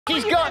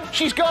She's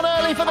gone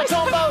early for the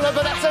tombola,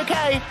 but that's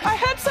okay. I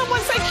heard someone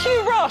say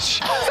cue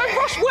Rosh, so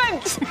Rosh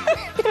went.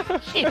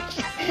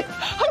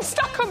 I'm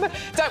stuck on the...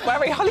 Don't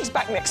worry, Holly's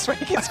back next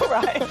week, it's all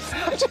right.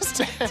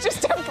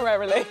 just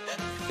temporarily.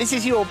 This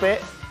is your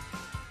bit.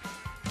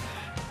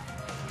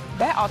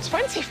 There are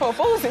 24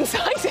 balls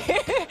inside here.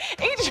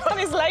 Each one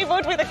is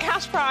labelled with a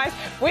cash prize,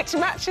 which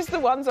matches the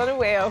ones on a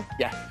wheel.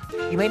 Yeah.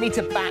 You may need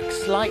to back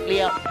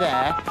slightly up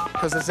there,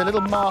 because there's a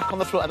little mark on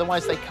the floor,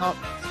 otherwise they can't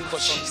see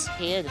what's on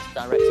here, this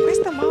direction. Where's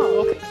the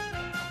mark?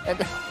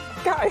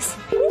 Guys,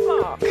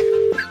 what mark?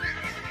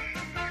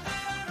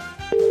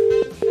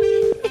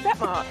 That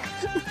mark.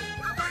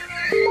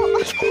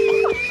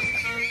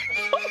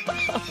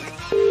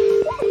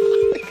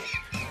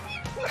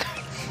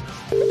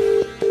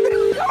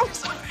 I'm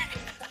sorry.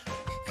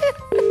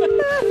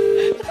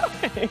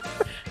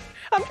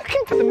 I'm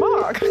looking for the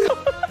mark.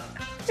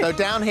 So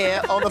down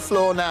here on the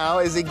floor now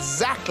is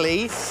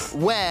exactly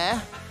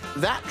where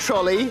that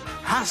trolley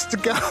has to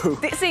go.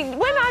 See,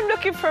 when I'm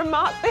looking for a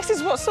mark, this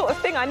is what sort of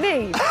thing I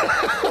need.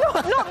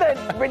 not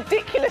the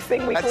ridiculous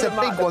thing we call a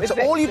mark. That's a big one.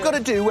 So all you've got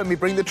to do when we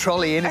bring the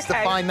trolley in is to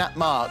find that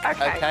mark.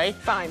 OK,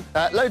 fine.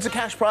 Loads of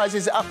cash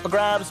prizes up for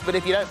grabs, but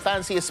if you don't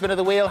fancy a spin of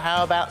the wheel,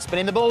 how about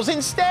spinning the balls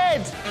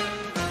instead?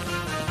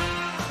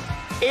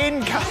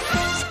 In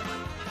comes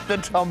the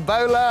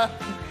tombola.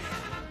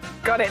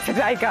 Got it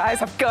today,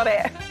 guys. I've got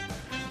it.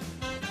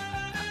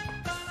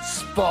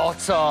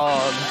 Spot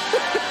on.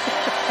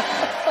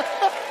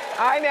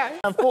 I know.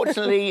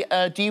 Unfortunately,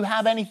 do you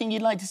have anything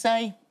you'd like to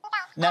say?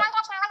 No.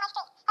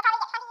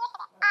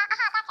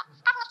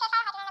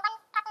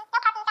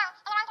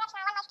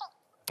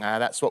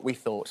 That's what we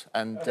thought,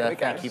 and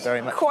thank you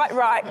very much. Quite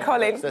right,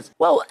 Colin.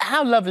 Well,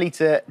 how lovely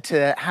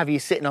to have you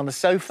sitting on the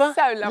sofa.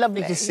 So lovely.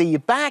 Lovely to see you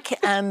back,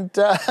 and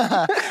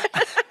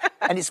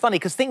and it's funny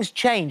because things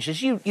change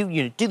as you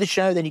do the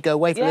show, then you go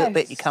away for a little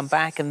bit, you come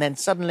back, and then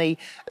suddenly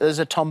there's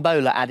a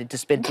tombola added to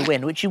spin to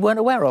win, which you weren't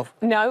aware of.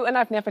 No, and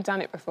I've never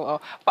done it before,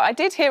 but I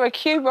did hear a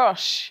cue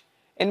Rosh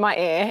in my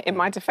ear, in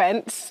my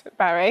defence,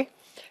 Barry.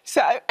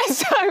 So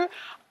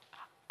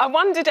I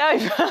wandered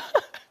over.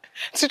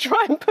 To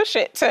try and push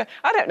it to,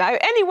 I don't know,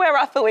 anywhere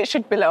I thought it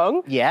should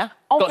belong. Yeah,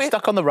 got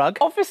stuck on the rug.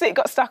 Obviously it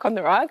got stuck on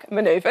the rug,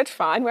 manoeuvred,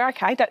 fine, we're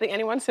OK, don't think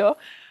anyone saw.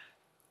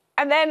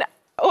 And then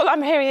all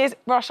I'm hearing is,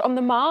 Rosh, on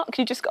the mark,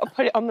 you just got to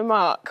put it on the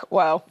mark.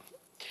 Well,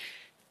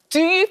 do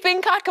you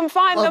think I can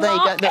find the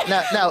mark? There you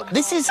go. No,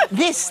 this is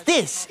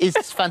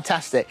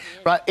fantastic.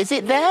 Right, is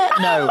it there?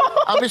 No.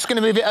 I'm just going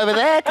to move it over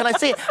there. Can I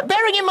see it?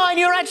 Bearing in mind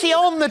you're actually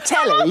on the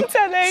telly. On the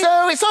telly.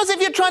 So it's not as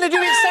if you're trying to do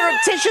it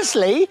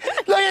surreptitiously.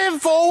 Going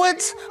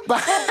forwards,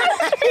 back. Where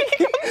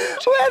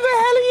the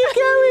hell are you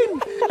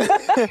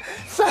going?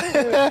 so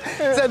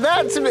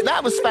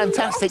that was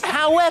fantastic.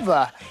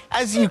 However,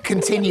 as you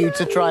continue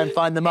to try and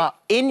find the mark,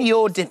 in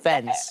your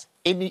defence,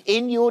 in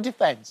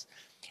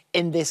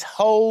this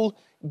whole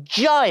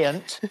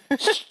giant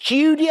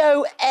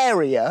studio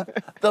area,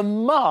 the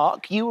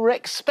mark you were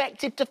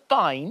expected to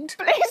find...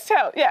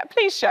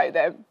 Please show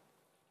them.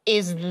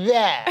 ...is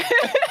there.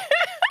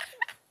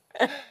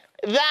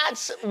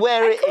 That's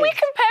where it is. Can we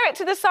compare it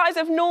to the size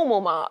of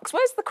normal marks?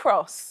 Where's the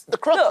cross? The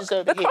cross is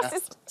over here. Cross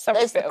is... Sorry,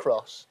 there's the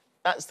cross.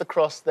 That's the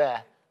cross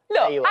there. Look,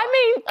 there you are.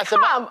 I mean, that's a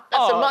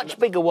much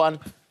bigger one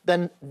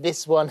than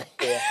this one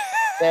here.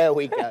 There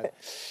we go.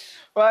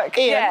 Right,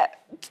 Ian, yeah.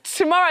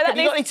 Tomorrow have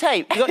you got any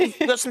tape?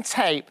 You got some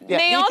tape? Yeah.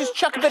 Neon? You just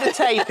chuck a bit of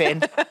tape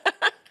in.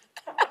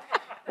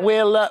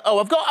 We'll.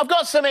 I've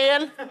got some,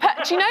 Ian.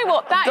 Do you know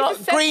what? That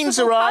is a green's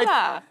arrived.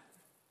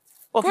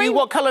 Colour.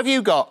 What colour have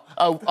you got?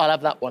 Oh, I'll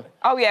have that one.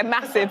 Oh yeah,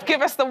 massive.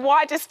 Give us the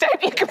widest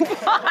tape you can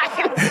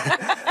find.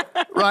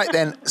 Right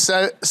then.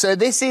 So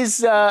this is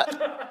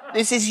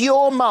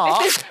your mark.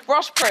 This is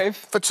Rosh proof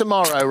for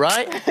tomorrow,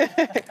 right?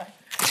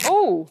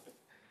 Oh.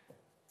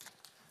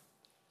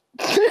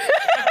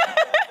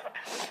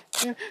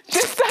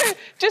 just so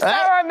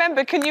I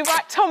remember, can you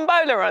write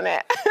tombola on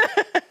it?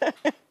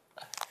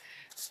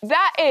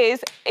 That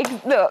is,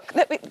 look,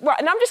 right,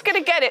 and I'm just going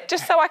to get it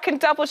just so I can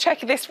double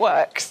check if this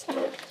works.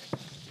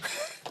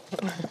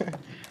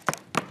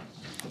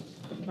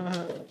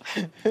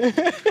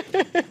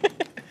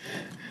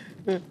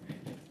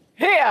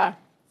 Here.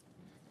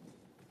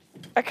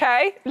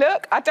 OK,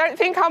 look, I don't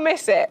think I'll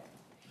miss it.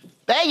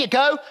 There you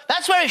go.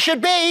 That's where it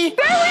should be. There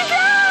we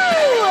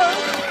go!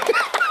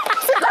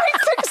 It's a great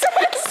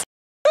success.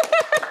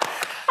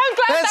 I'm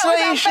glad that's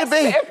where you should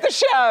be. Of the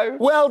show.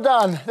 Well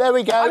done. There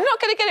we go. I'm not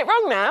going to get it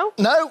wrong now.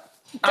 No.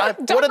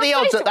 What are the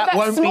odds that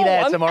won't be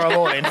there tomorrow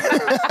morning?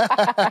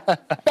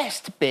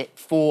 Best bit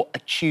for a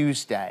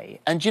Tuesday.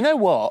 And you know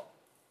what?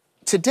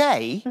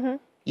 Today,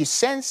 you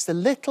sensed a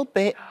little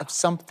bit of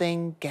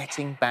something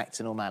getting back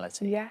to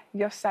normality. Yeah,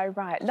 you're so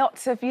right.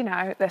 Lots of,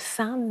 the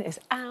sun is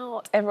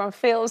out, everyone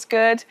feels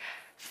good.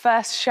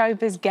 First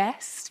showbiz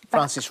guest.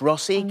 Francis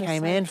Rossi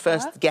came in,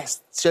 first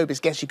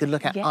showbiz guest you could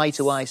look at eye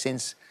to eye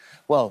since,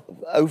 well,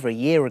 over a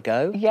year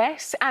ago.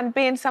 Yes, and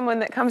being someone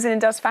that comes in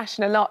and does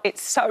fashion a lot,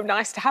 it's so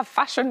nice to have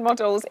fashion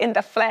models in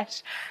the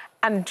flesh.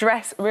 and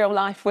dress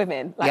real-life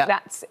women. Like,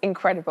 that's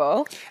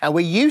incredible. And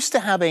we're used to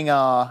having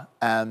our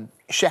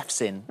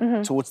chefs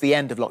in towards the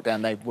end of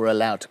lockdown. They were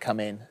allowed to come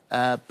in.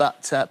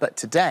 But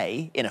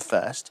today, in a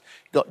first,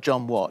 you've got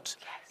John Watt,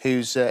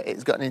 who's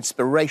it's got an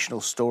inspirational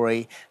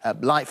story.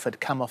 Life had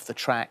come off the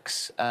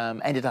tracks,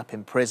 ended up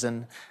in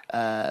prison,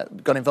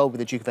 got involved with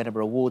the Duke of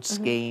Edinburgh Awards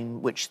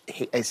scheme, which,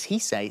 as he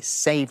says,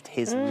 saved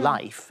his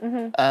life.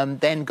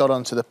 Then got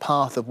onto the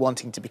path of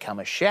wanting to become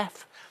a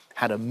chef,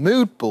 had a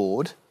mood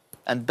board,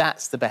 and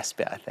that's the best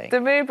bit, I think.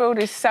 The mood board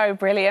is so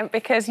brilliant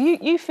because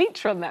you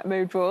feature on that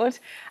mood board,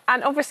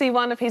 and obviously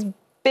one of his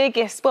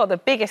biggest, well, the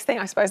biggest thing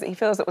I suppose that he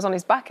feels that was on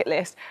his bucket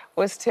list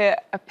was to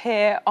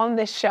appear on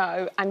this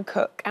show and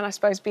cook and I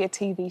suppose be a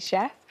TV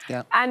chef.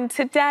 Yeah. And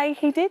today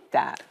he did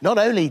that. Not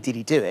only did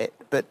he do it,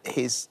 but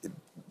his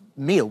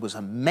meal was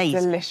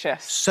amazing.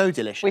 Delicious. So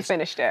delicious. We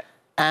finished it.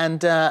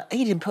 And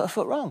he didn't put a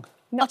foot wrong.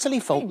 Utterly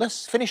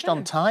faultless, finished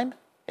on time.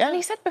 Yeah. And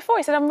he said before,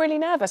 he said, I'm really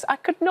nervous.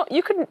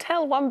 You couldn't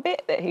tell one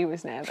bit that he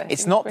was nervous.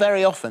 It's not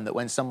very often that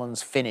when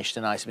someone's finished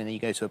an item and then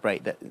you go to a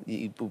break that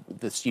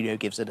the studio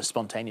gives it a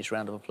spontaneous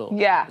round of applause.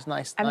 Yeah. It's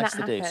nice And to that do.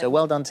 happened. So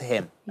well done to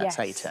him. That's Yes.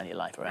 how you turn your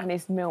life around. And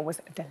his meal was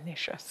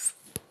delicious.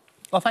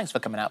 Well, thanks for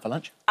coming out for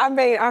lunch. I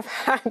mean, I've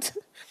had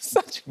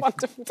such a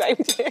wonderful day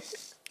with you.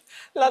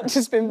 Lunch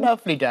has been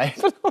Lovely day.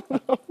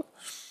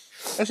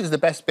 This is the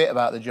best bit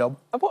about the job.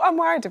 What I'm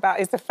worried about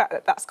is the fact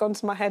that that's gone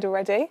to my head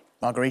already.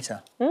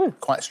 Margarita.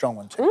 Quite a strong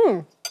one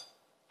too.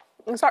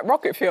 It's like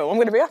rocket fuel. I'm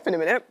going to be up in a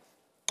minute.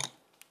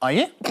 Are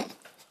you?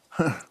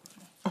 That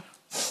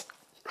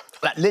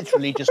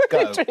literally just go.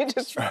 Literally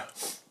just...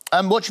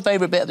 What's your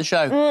favourite bit of the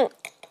show?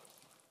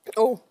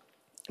 Oh,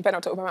 I better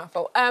not talk about my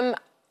mouthful.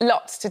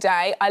 Lots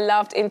today. I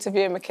loved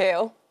interviewing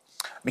Michiel.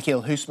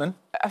 Michiel Hoosman.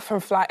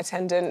 From Flight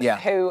Attendant,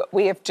 who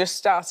we have just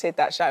started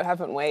that show,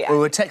 haven't we? We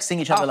were texting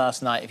each other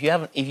last night. If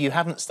you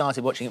haven't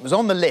started watching, it was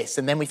on the list,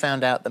 and then we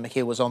found out that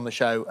Michiel was on the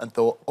show and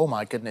thought, oh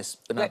my goodness,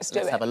 let's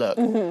have a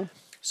look.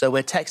 So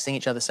we're texting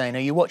each other saying, are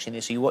you watching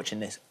this? Are you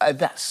watching this?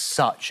 That's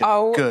such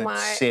a good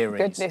series. Oh, my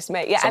goodness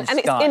me. Yeah, and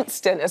it's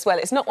instant as well.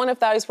 It's not one of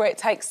those where it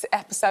takes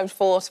episode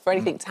 4 for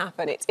anything to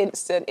happen. It's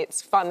instant,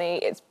 it's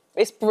funny,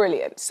 it's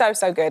brilliant. So,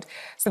 so good.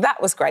 So that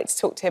was great to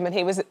talk to him, and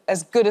he was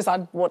as good as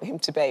I'd want him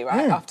to be,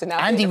 right, after now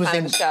being a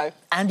fan of the show.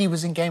 And he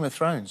was in Game of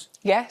Thrones.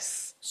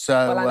 Yes. So,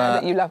 well, I know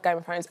that you love Game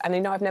of Thrones, and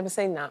you know I've never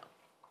seen that.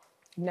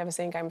 I've never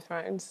seen Game of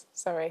Thrones.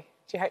 Sorry.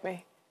 Do you hate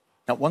me?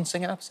 Not one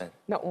single episode?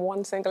 Not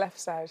one single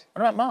episode.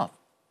 What about Marv?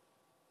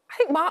 I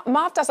think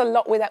Marv does a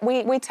lot with that.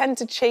 We tend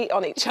to cheat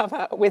on each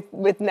other with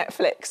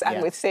Netflix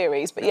and with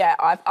series, but yeah,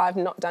 I've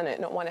not done it,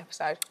 not one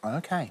episode.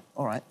 OK,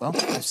 all right. Well,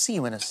 I'll see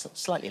you in a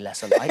slightly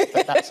lesser light,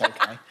 but that's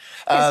OK.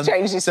 It's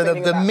changed his So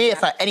the mere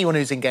fact, anyone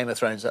who's in Game of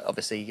Thrones,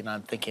 obviously, you know,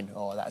 I'm thinking,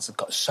 oh, that's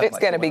got so much. It's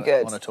going to be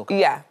good. I want to talk about.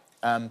 Yeah.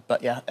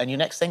 But yeah, and your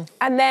next thing?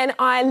 And then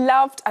I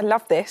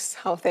loved this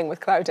whole thing with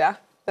Clodagh,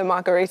 the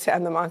margarita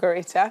and the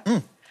margarita.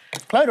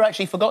 Clodagh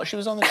actually forgot she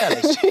was on the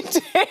telly. She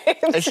did.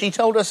 As she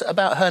told us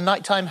about her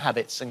nighttime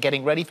habits and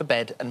getting ready for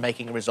bed and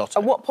making a risotto.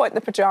 At what point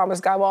the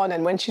pyjamas go on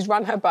and when she's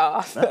run her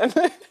bath.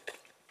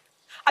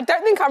 I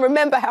don't think I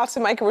remember how to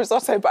make a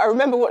risotto, but I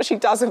remember what she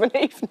does of an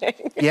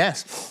evening.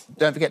 Yes.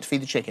 Don't forget to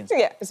feed the chickens.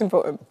 Yeah, it's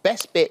important.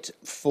 Best bit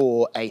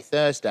for a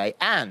Thursday,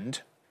 and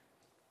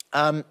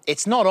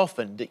it's not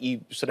often that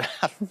you sort of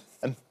have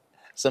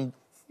some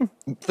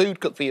food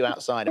cooked for you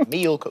outside, a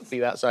meal cooked for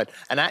you outside,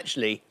 and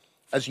actually,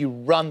 as you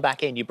run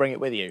back in, you bring it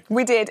with you.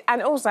 We did,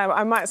 and also,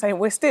 I might say,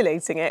 we're still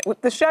eating it.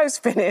 The show's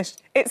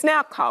finished. It's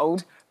now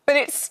cold, but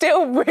it's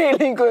still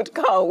really good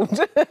cold.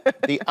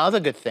 The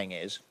other good thing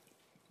is,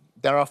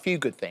 there are a few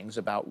good things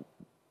about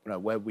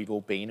where we've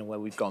all been and where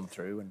we've gone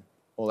through and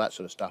all that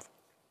sort of stuff.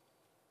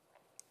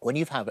 When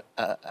you've had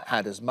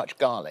as much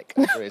garlic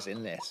as there is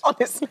in this,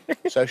 honestly,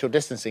 social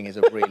distancing is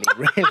a really,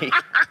 really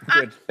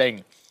good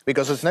thing.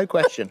 Because there's no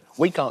question,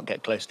 we can't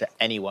get close to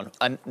anyone,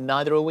 and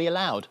neither are we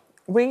allowed.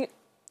 We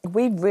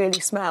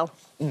really smell.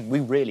 We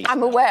really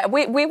I'm aware.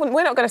 We're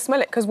not going to smell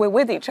it because we're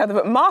with each other,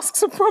 but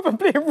masks are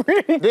probably a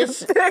really good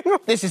thing.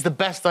 This is the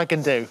best I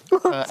can do.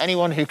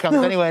 Anyone who comes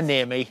anywhere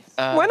near me...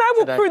 when I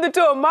walk through the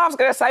door, Marv's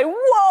going to say,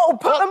 whoa,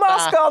 put the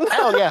mask on.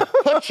 Hell yeah,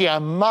 put your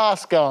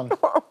mask on.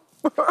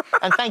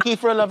 And thank you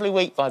for a lovely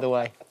week, by the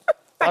way.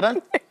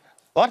 Pardon?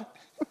 What?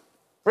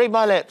 Read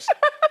my lips.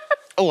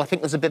 Oh, I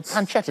think there's a bit of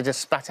pancetta just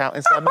spat out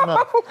inside my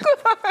mouth. Oh,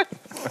 God.